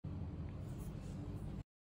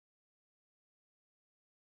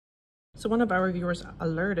So one of our viewers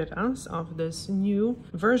alerted us of this new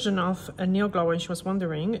version of a nail glow, and she was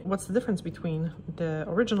wondering what's the difference between the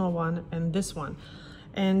original one and this one.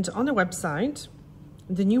 And on the website,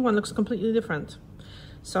 the new one looks completely different.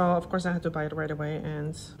 So of course I had to buy it right away,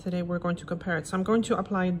 and today we're going to compare it. So I'm going to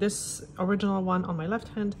apply this original one on my left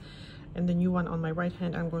hand and the new one on my right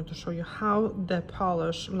hand. I'm going to show you how the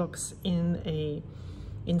polish looks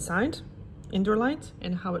inside indoor light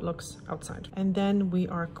and how it looks outside. And then we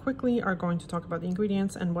are going to talk about the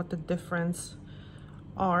ingredients and what the difference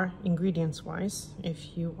are ingredients wise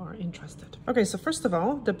if you are interested. Okay, so first of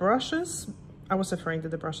all, the brushes, I was afraid that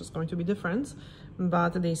the brush is going to be different,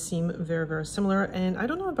 but they seem very, very similar. And I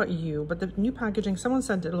don't know about you, but the new packaging, someone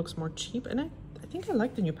said it looks more cheap, and I think I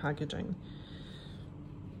like the new packaging.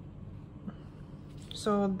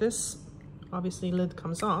 So this obviously lid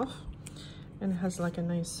comes off and it has like a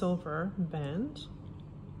nice silver band.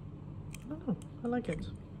 I don't know, I like it.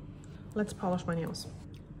 Let's polish my nails.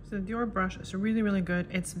 So the Dior brush is really, really good.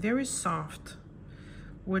 It's very soft,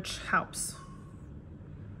 which helps.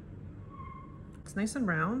 It's nice and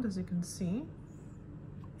round, as you can see.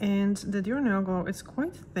 And the Dior Nail Glow is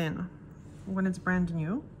quite thin when it's brand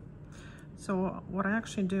new. So what I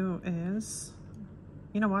actually do is,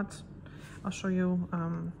 you know what? I'll show you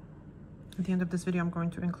at the end of this video. I'm going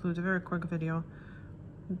to include a very quick video,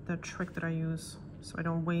 the trick that I use so I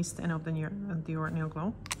don't waste any of the Dior Nail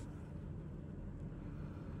Glow.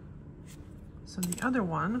 So the other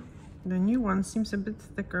one, the new one, seems a bit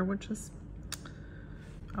thicker, which is,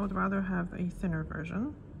 I would rather have a thinner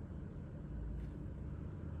version.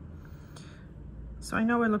 So I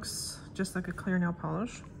know it looks just like a clear nail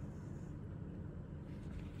polish.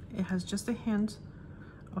 It has just a hint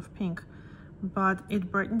of pink, but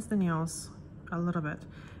it brightens the nails a little bit.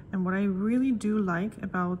 And what I really do like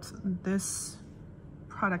about this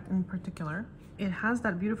product in particular, it has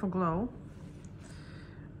that beautiful glow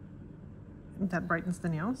that brightens the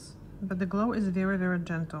nails, but the glow is very, very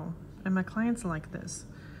gentle. And my clients like this.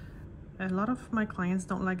 A lot of my clients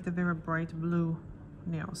don't like the very bright blue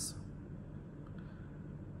nails.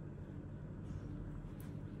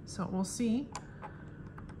 So we'll see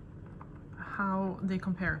how they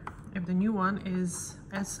compare, if the new one is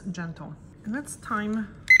as gentle. And let's time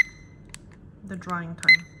the drying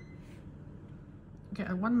time. Okay,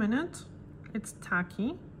 at 1 minute, it's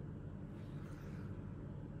tacky.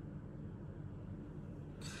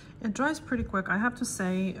 It dries pretty quick. I have to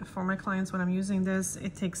say, for my clients, when I'm using this,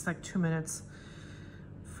 it takes like 2 minutes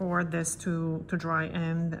for this to dry.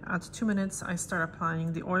 And at 2 minutes, I start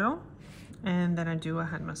applying the oil, and then I do a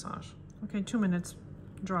head massage. Okay, 2 minutes,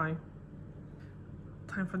 dry.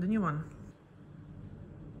 Time for the new one.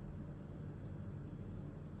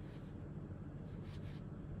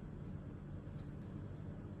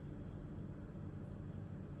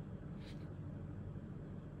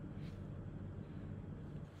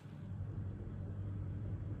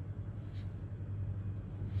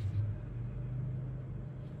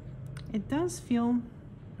 It does feel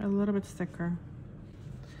a little bit thicker.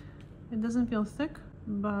 It doesn't feel thick,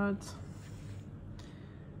 but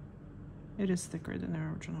it is thicker than the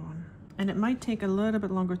original one. And it might take a little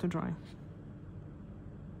bit longer to dry.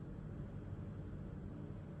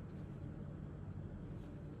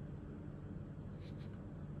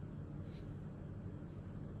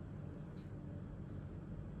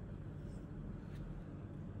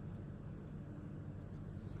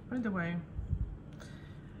 By the way,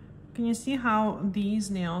 can you see how these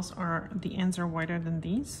nails are, the ends are wider than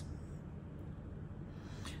these?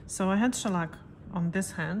 So I had shellac on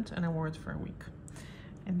this hand and I wore it for a week.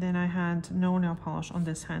 And then I had no nail polish on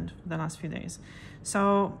this hand for the last few days.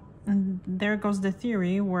 So there goes the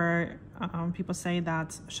theory where people say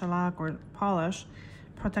that shellac or polish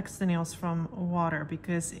protects the nails from water,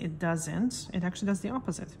 because it doesn't. It actually does the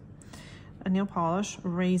opposite. A nail polish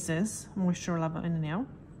raises moisture level in the nail,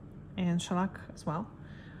 and shellac as well.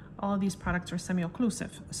 All of these products are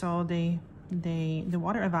semi-occlusive, so the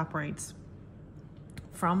water evaporates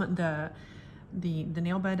from the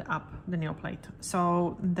nail bed up the nail plate.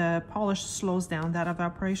 So the polish slows down that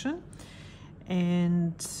evaporation,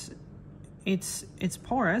 and it's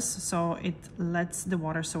porous, so it lets the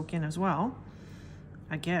water soak in as well.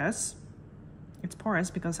 I guess it's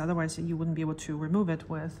porous because otherwise you wouldn't be able to remove it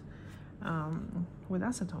with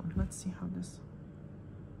acetone. Let's see how this.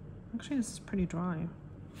 Actually, this is pretty dry.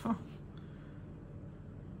 Huh.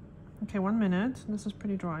 Okay, 1 minute. This is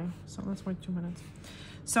pretty dry, so let's wait 2 minutes.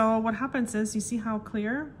 So what happens is, you see how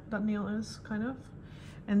clear that nail is, kind of?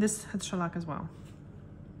 And this had shellac as well.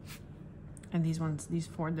 And these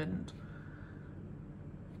four didn't.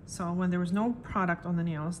 So when there was no product on the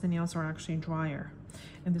nails are actually drier.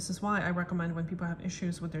 And this is why I recommend when people have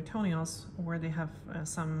issues with their toenails where they have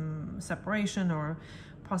some separation or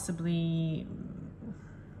possibly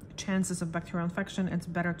chances of bacterial infection, it's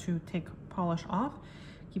better to take polish off,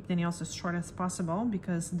 keep the nails as short as possible,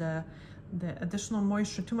 because the additional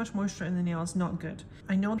moisture, too much moisture in the nail is not good.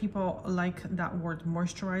 I know people like that word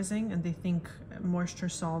moisturizing and they think moisture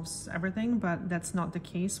solves everything, but that's not the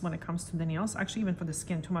case when it comes to the nails. Actually, even for the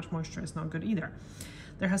skin, too much moisture is not good either.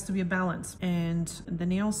 There has to be a balance, and the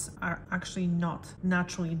nails are actually not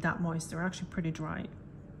naturally that moist. They're actually pretty dry.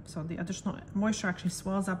 So the additional moisture actually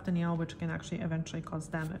swells up the nail, which can actually eventually cause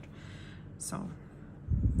damage. So,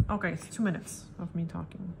 okay, 2 minutes of me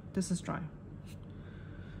talking. This is dry.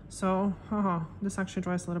 So, this actually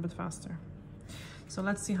dries a little bit faster. So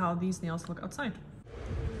let's see how these nails look outside.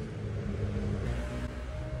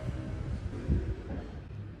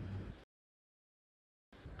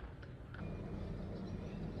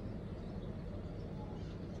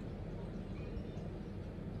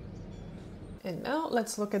 And now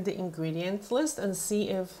let's look at the ingredients list and see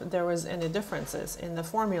if there was any differences in the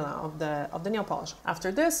formula of the nail polish.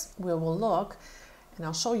 After this, we will look and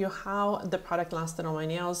I'll show you how the product lasted on my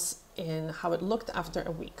nails and how it looked after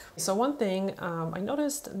a week. So one thing, I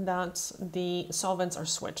noticed that the solvents are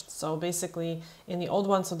switched. So basically in the old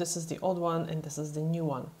one, so this is the old one and this is the new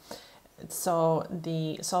one. So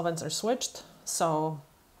the solvents are switched. So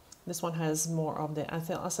this one has more of the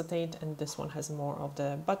ethyl acetate and this one has more of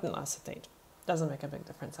the butyl acetate. Doesn't make a big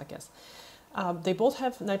difference, I guess. They both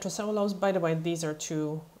have nitrocellulose. By the way, these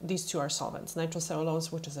two are solvents.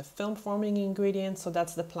 Nitrocellulose, which is a film forming ingredient, so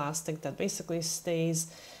that's the plastic that basically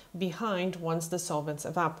stays behind once the solvents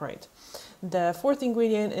evaporate. The fourth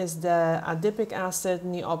ingredient is the adipic acid,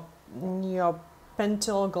 neopentyl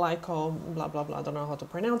glycol, blah blah blah, I don't know how to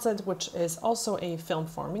pronounce it, which is also a film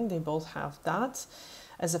forming. They both have that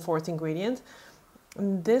as a fourth ingredient.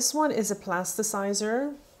 This one is a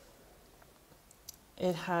plasticizer.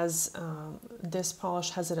 It has, this polish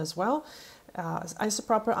has it as well.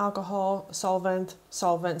 Isopropyl alcohol, solvent,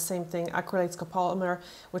 same thing, acrylates copolymer,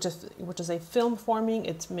 which is a film forming.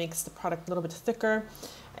 It makes the product a little bit thicker.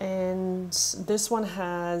 And this one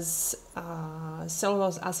has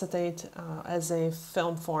cellulose acetate as a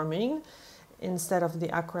film forming instead of the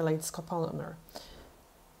acrylates copolymer.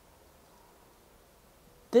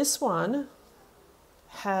 This one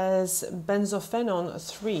has benzophenone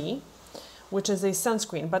 3, which is a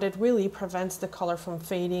sunscreen, but it really prevents the color from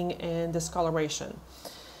fading and discoloration.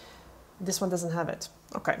 This one doesn't have it.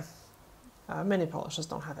 Okay, many polishes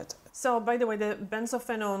don't have it. So by the way, the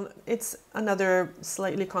benzophenone, it's another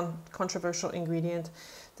slightly controversial ingredient.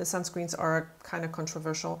 The sunscreens are kind of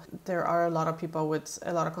controversial. There are a lot of people with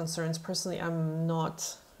a lot of concerns. Personally, I'm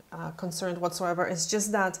not concerned whatsoever. It's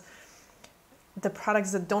just that the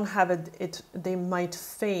products that don't have it, they might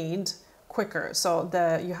fade quicker. So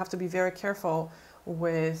you have to be very careful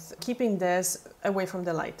with keeping this away from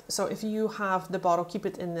the light. So if you have the bottle, keep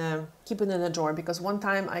it in a drawer, because one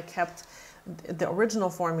time I kept the original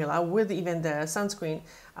formula with even the sunscreen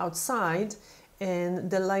outside and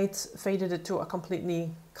the light faded it to a completely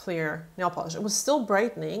clear nail polish. It was still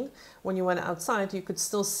brightening. When you went outside, you could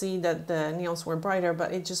still see that the nails were brighter,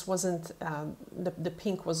 but it just wasn't, the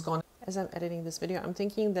pink was gone. As I'm editing this video, I'm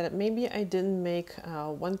thinking that maybe I didn't make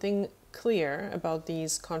one thing clear about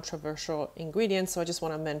these controversial ingredients, so I just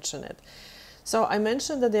want to mention it. So I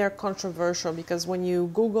mentioned that they are controversial because when you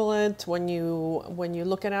Google it, when you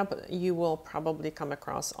look it up, you will probably come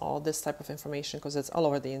across all this type of information because it's all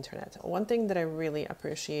over the internet. One thing that I really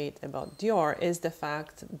appreciate about Dior is the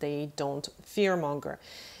fact they don't fearmonger,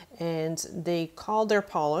 and they call their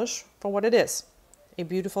polish for what it is, a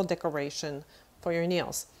beautiful decoration for your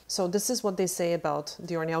nails. So this is what they say about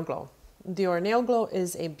Dior Nail Glow. Dior Nail Glow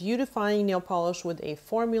is a beautifying nail polish with a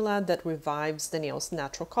formula that revives the nail's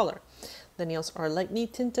natural color. The nails are lightly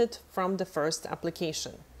tinted from the first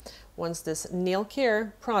application. Once this nail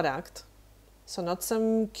care product, so not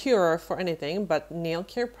some cure for anything, but nail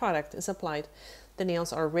care product is applied, the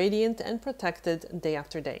nails are radiant and protected day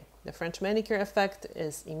after day. The French manicure effect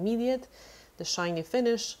is immediate. The shiny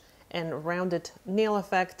finish and rounded nail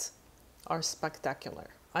effect are spectacular.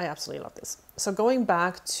 I absolutely love this. So going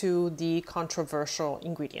back to the controversial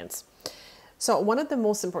ingredients. So one of the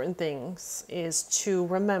most important things is to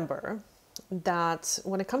remember that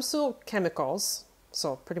when it comes to chemicals,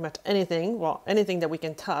 so pretty much anything, well, anything that we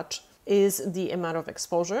can touch, is the amount of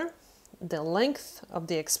exposure, the length of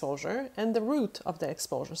the exposure, and the route of the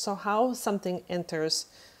exposure. So how something enters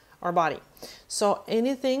our body. So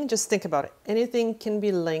anything, just think about it, anything can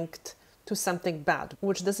be linked to something bad,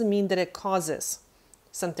 which doesn't mean that it causes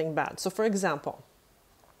something bad. So for example,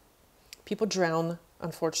 people drown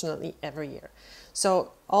unfortunately, every year.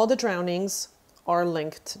 So all the drownings are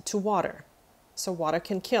linked to water. So water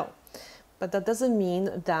can kill. But that doesn't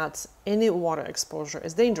mean that any water exposure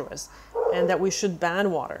is dangerous and that we should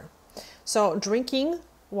ban water. So drinking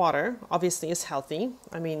water obviously is healthy.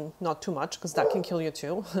 I mean, not too much because that can kill you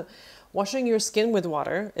too. Washing your skin with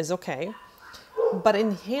water is okay. But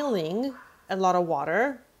inhaling a lot of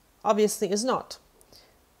water obviously is not.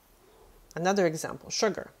 Another example,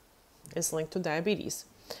 sugar is linked to diabetes.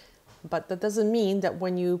 But that doesn't mean that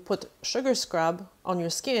when you put sugar scrub on your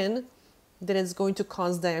skin, that it's going to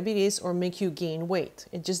cause diabetes or make you gain weight.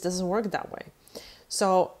 It just doesn't work that way.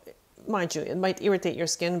 So, mind you, it might irritate your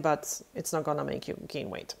skin, but it's not gonna make you gain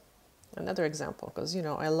weight. Another example, because you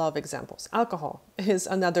know, I love examples. Alcohol is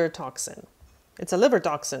another toxin. It's a liver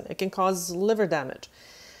toxin. It can cause liver damage.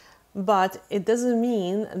 But it doesn't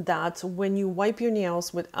mean that when you wipe your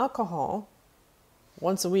nails with alcohol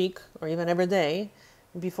once a week or even every day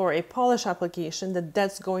before a polish application, that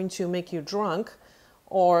that's going to make you drunk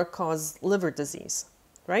or cause liver disease,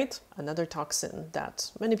 right? Another toxin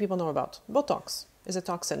that many people know about. Botox is a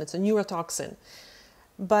toxin. It's a neurotoxin.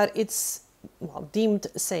 But it's deemed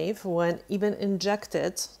safe when even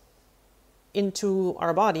injected into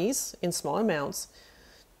our bodies in small amounts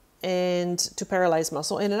and to paralyze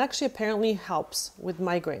muscle. And it actually apparently helps with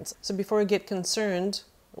migraines. So before you get concerned,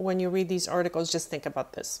 when you read these articles, just think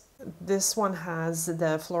about this. This one has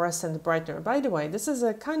the fluorescent brightener. By the way, this is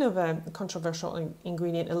a kind of a controversial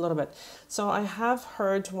ingredient a little bit. So I have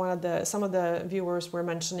heard some of the viewers were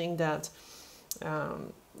mentioning that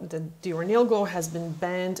the Dior Nail Glow has been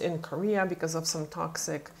banned in Korea because of some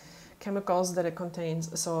toxic chemicals that it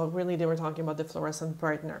contains. So really they were talking about the fluorescent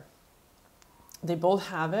brightener. They both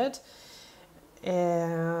have it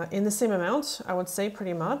in the same amount, I would say,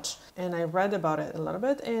 pretty much. And I read about it a little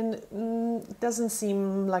bit, and it doesn't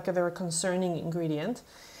seem like a very concerning ingredient.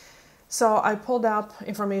 So I pulled up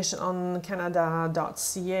information on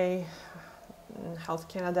canada.ca, Health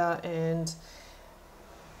Canada, and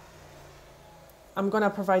I'm gonna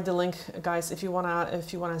provide the link, guys, if you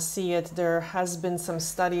wanna see it. There has been some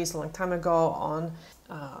studies a long time ago on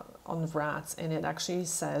rats, and it actually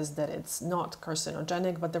says that it's not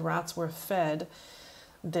carcinogenic, but the rats were fed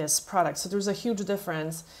this product. So there's a huge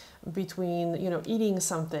difference between, you know, eating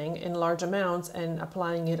something in large amounts and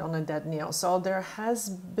applying it on a dead nail. So there has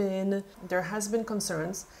been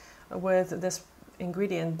concerns with this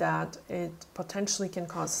ingredient that it potentially can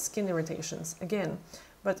cause skin irritations again.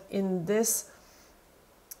 But in this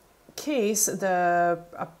case, the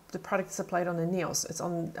product is applied on the nails. It's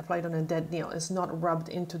applied on a dead nail. It's not rubbed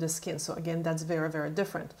into the skin. So again, that's very, very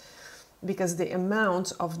different because the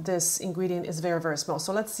amount of this ingredient is very, very small.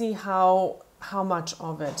 So let's see how much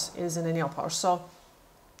of it is in a nail polish. So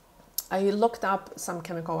I looked up some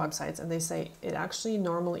chemical websites, and they say it actually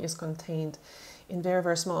normally is contained in very,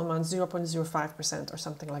 very small amounts, 0.05% or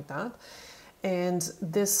something like that. And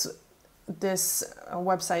this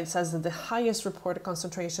website says that the highest reported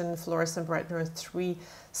concentration fluorescent brightener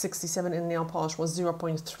 367 in nail polish was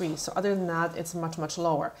 0.3. So other than that, it's much, much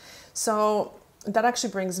lower. So that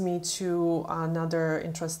actually brings me to another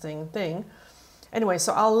interesting thing. Anyway,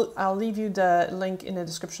 so I'll leave you the link in the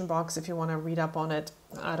description box if you want to read up on it.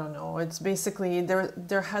 I don't know. It's basically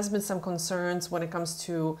there has been some concerns when it comes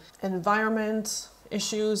to environment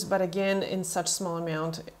issues, but again, in such small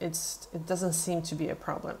amount, it doesn't seem to be a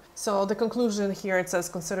problem. So the conclusion here, it says,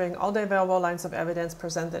 considering all the available lines of evidence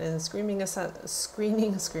presented in screening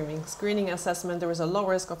assessment, there is a low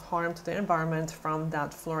risk of harm to the environment from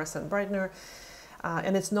that fluorescent brightener.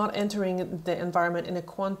 And it's not entering the environment in a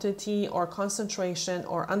quantity or concentration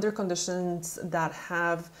or under conditions that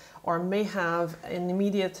have or may have an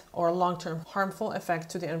immediate or long-term harmful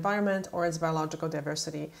effect to the environment or its biological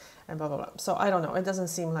diversity, and blah, blah, blah. So I don't know. It doesn't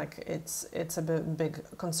seem like it's a big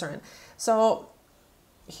concern. So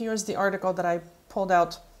here's the article that I pulled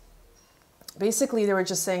out. Basically, they were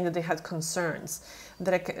just saying that they had concerns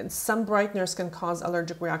that some brighteners can cause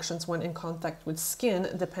allergic reactions when in contact with skin,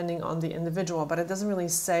 depending on the individual, but it doesn't really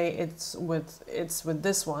say it's with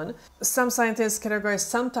this one. Some scientists categorize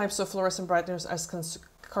some types of fluorescent brighteners as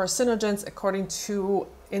carcinogens according to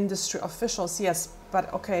industry officials. Yes,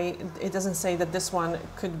 but okay, it doesn't say that this one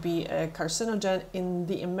could be a carcinogen in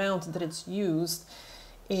the amount that it's used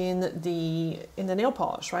in the nail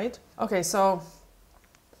polish, right? Okay, so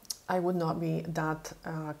I would not be that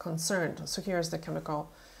concerned. So here's the chemical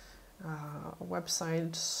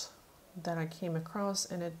website that I came across,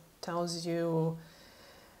 and it tells you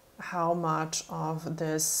how much of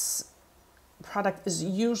this product is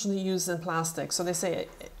usually used in plastic. So they say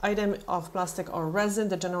item of plastic or resin,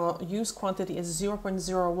 the general use quantity is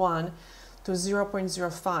 0.01 to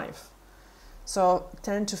 0.05. So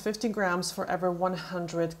 10 to 50 grams for every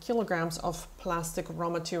 100 kilograms of plastic raw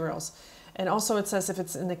materials. And also it says if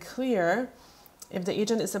it's in the clear, if the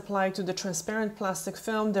agent is applied to the transparent plastic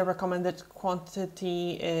film, the recommended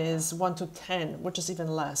quantity is 1 to 10, which is even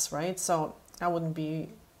less, right? So that wouldn't be,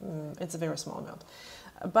 it's a very small amount.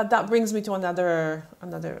 But that brings me to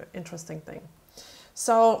another interesting thing.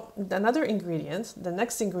 So another ingredient, the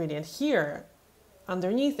next ingredient here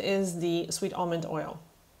underneath is the sweet almond oil.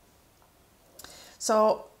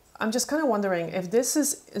 So I'm just kind of wondering if this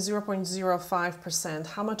is 0.05%,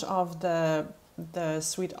 how much of the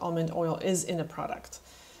sweet almond oil is in a product?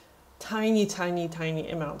 Tiny, tiny,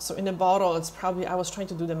 tiny amount. So in a bottle, it's probably, I was trying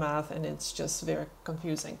to do the math and it's just very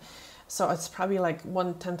confusing. So it's probably like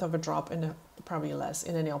 1/10 of a drop in a, probably less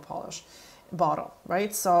in a nail polish bottle,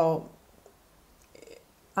 right? So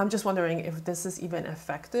I'm just wondering if this is even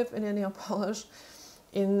effective in a nail polish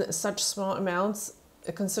in such small amounts,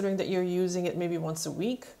 considering that you're using it maybe once a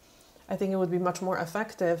week. I think it would be much more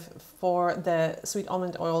effective for the sweet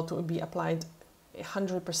almond oil to be applied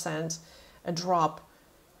 100% a drop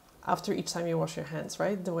after each time you wash your hands,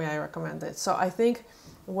 right? The way I recommend it. So I think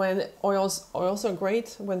when oils are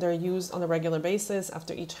great when they're used on a regular basis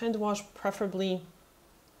after each hand wash, preferably,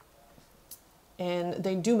 and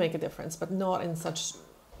they do make a difference, but not in such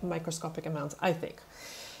microscopic amounts, I think.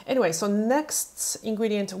 Anyway, so next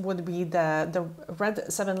ingredient would be the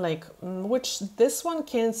red 7 Lake, which this one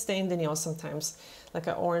can stain the nails sometimes, like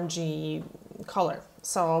an orangey color.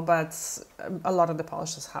 So, but a lot of the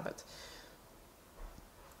polishes have it.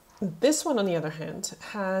 This one, on the other hand,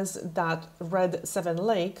 has that red 7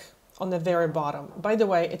 Lake on the very bottom. By the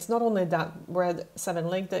way, it's not only that red 7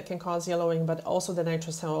 Lake that can cause yellowing, but also the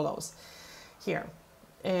nitrocellulose here.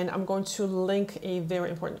 And I'm going to link a very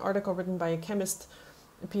important article written by a chemist,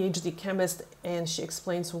 a PhD chemist, and she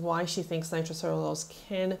explains why she thinks nitrocellulose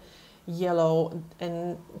can yellow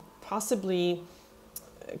and possibly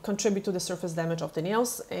contribute to the surface damage of the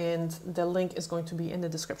nails, and the link is going to be in the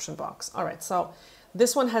description box. All right, so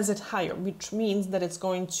this one has it higher, which means that it's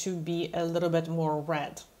going to be a little bit more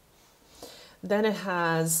red. Then it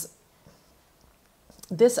has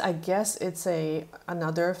this, I guess it's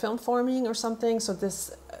another film forming or something. So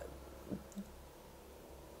this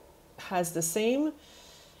has the same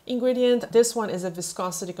ingredient. This one is a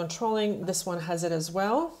viscosity controlling. This one has it as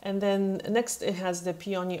well. And then next it has the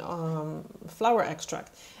peony flower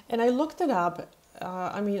extract. And I looked it up.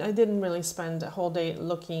 I mean, I didn't really spend a whole day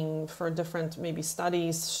looking for different maybe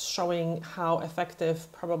studies showing how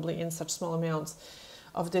effective probably in such small amounts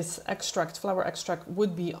of this extract, flower extract,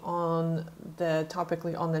 would be on the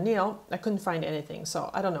topically on the nail. I couldn't find anything,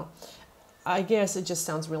 so I don't know. I guess it just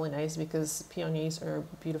sounds really nice because peonies are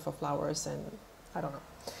beautiful flowers, and I don't know.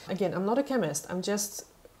 Again, I'm not a chemist. I'm just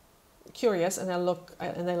curious, and I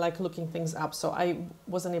like looking things up. So I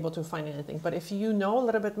wasn't able to find anything. But if you know a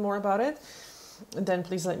little bit more about it, then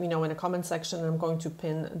please let me know in the comment section, and I'm going to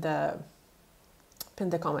pin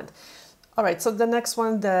the comment. All right, so the next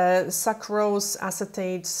one, the sucrose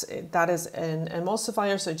acetate, that is an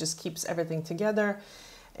emulsifier, so it just keeps everything together.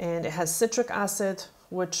 And it has citric acid,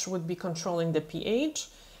 which would be controlling the pH.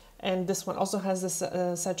 And this one also has this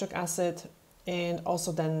citric acid, and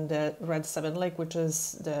also then the red 7 Lake, which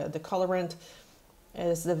is the colorant,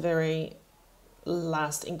 is the very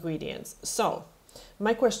last ingredient. So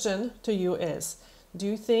my question to you is, do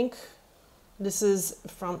you think this is,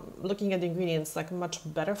 from looking at the ingredients, like a much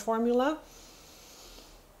better formula?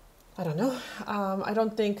 I don't know. I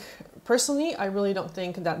don't think, personally, I really don't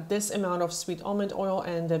think that this amount of sweet almond oil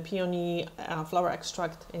and the peony flower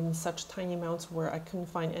extract in such tiny amounts where I couldn't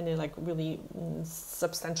find any like really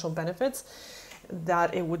substantial benefits,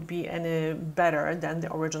 that it would be any better than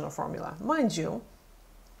the original formula. Mind you,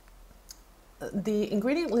 the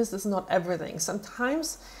ingredient list is not everything.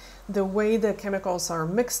 Sometimes the way the chemicals are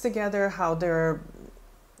mixed together, how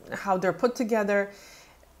they're put together,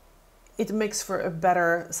 it makes for a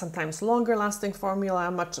better, sometimes longer lasting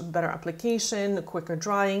formula, much better application, quicker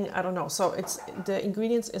drying, I don't know. So the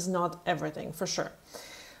ingredients is not everything, for sure.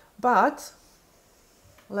 But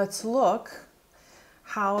let's look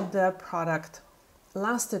how the product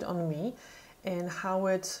lasted on me and how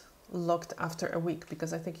it looked after a week,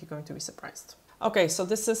 because I think you're going to be surprised. Okay, so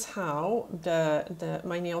this is how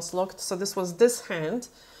my nails looked. So this was this hand,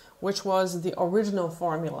 which was the original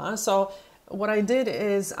formula. So what I did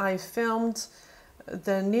is I filmed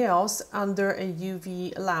the nails under a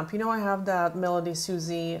UV lamp. You know, I have that Melody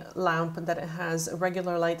Susie lamp that it has a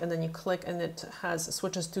regular light and then you click and it has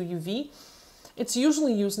switches to UV. It's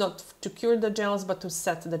usually used not to cure the gels, but to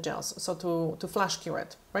set the gels, so to flash cure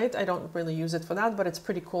it, right? I don't really use it for that, but it's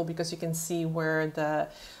pretty cool because you can see where the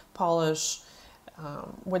polish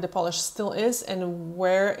still is and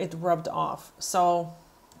where it rubbed off. So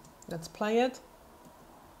let's play it.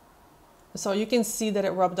 So you can see that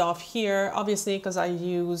it rubbed off here, obviously, because I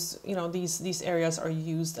use, you know, these areas are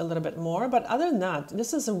used a little bit more. But other than that,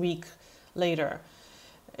 this is a week later.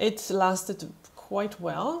 It lasted quite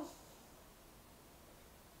well.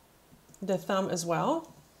 The thumb as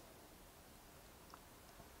well.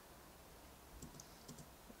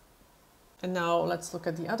 And now let's look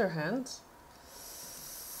at the other hand.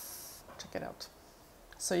 Check it out.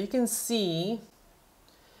 So you can see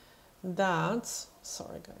that,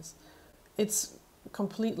 sorry guys, it's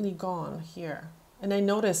completely gone here. And I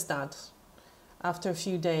noticed that after a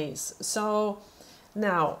few days. So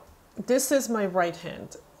now this is my right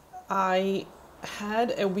hand. I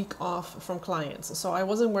had a week off from clients, so I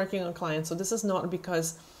wasn't working on clients. So this is not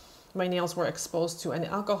because my nails were exposed to any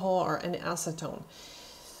alcohol or any acetone.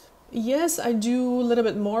 Yes, I do a little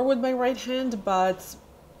bit more with my right hand, but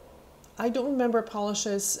I don't remember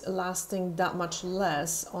polishes lasting that much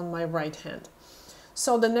less on my right hand.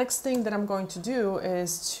 So the next thing that I'm going to do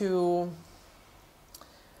is to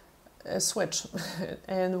switch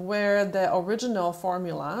and wear the original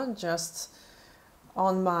formula just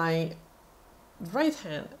on my right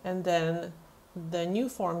hand and then the new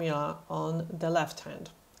formula on the left hand,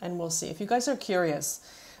 and we'll see. If you guys are curious,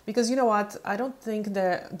 because you know what, I don't think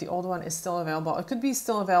the old one is still available. It could be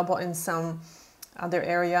still available in some other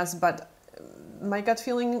areas, but my gut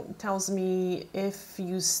feeling tells me if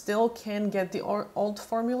you still can get the old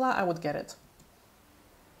formula, I would get it.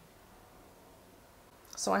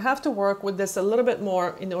 So I have to work with this a little bit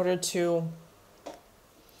more in order to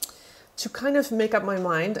kind of make up my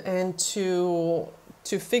mind and to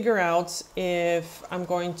figure out if I'm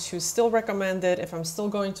going to still recommend it, if I'm still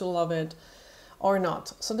going to love it or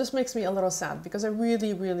not. So this makes me a little sad because I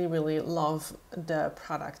really, really, really love the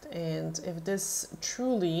product. And if this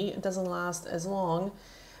truly doesn't last as long,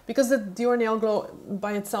 because the Dior Nail Glow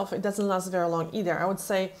by itself, it doesn't last very long either. I would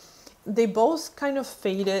say they both kind of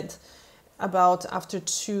faded about after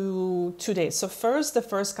two days. So the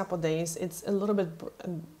first couple of days, it's a little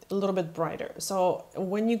bit brighter. So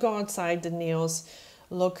when you go outside, the nails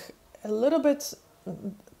look a little bit,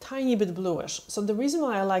 tiny bit bluish. So the reason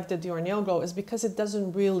why I like the Dior Nail Glow is because it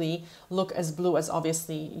doesn't really look as blue as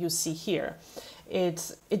obviously you see here.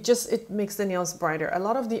 It makes the nails brighter. A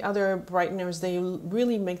lot of the other brighteners, they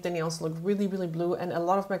really make the nails look really, really blue, and a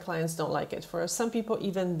lot of my clients don't like it. For some people,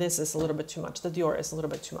 even this is a little bit too much. The Dior is a little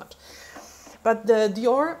bit too much. But the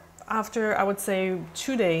Dior, after I would say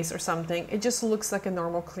 2 days or something, it just looks like a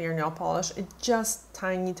normal clear nail polish. It just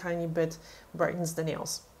tiny bit brightens the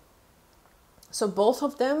nails. So both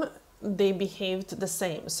of them, they behaved the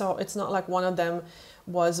same. So it's not like one of them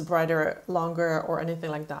was brighter, longer, or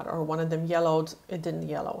anything like that, or one of them yellowed, it didn't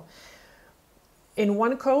yellow. In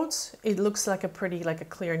one coat, it looks like a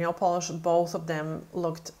clear nail polish. Both of them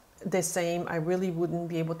looked the same. I really wouldn't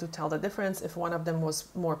be able to tell the difference if one of them was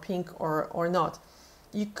more pink or not.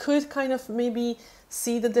 You could kind of maybe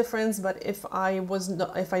see the difference, but if I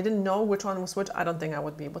didn't know which one was which, I don't think I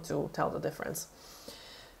would be able to tell the difference.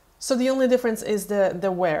 So the only difference is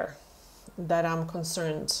the wear that I'm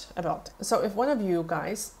concerned about. So if one of you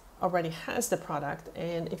guys already has the product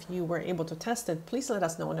and if you were able to test it, please let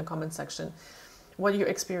us know in the comment section what your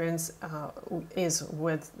experience is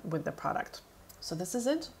with the product. So this is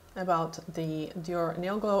it about the Dior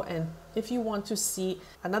Nail Glow, and if you want to see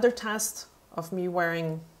another test of me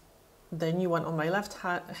wearing the new one on my left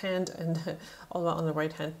hand and all on the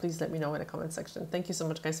right hand, please let me know in the comment section. Thank you so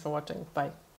much guys for watching. Bye.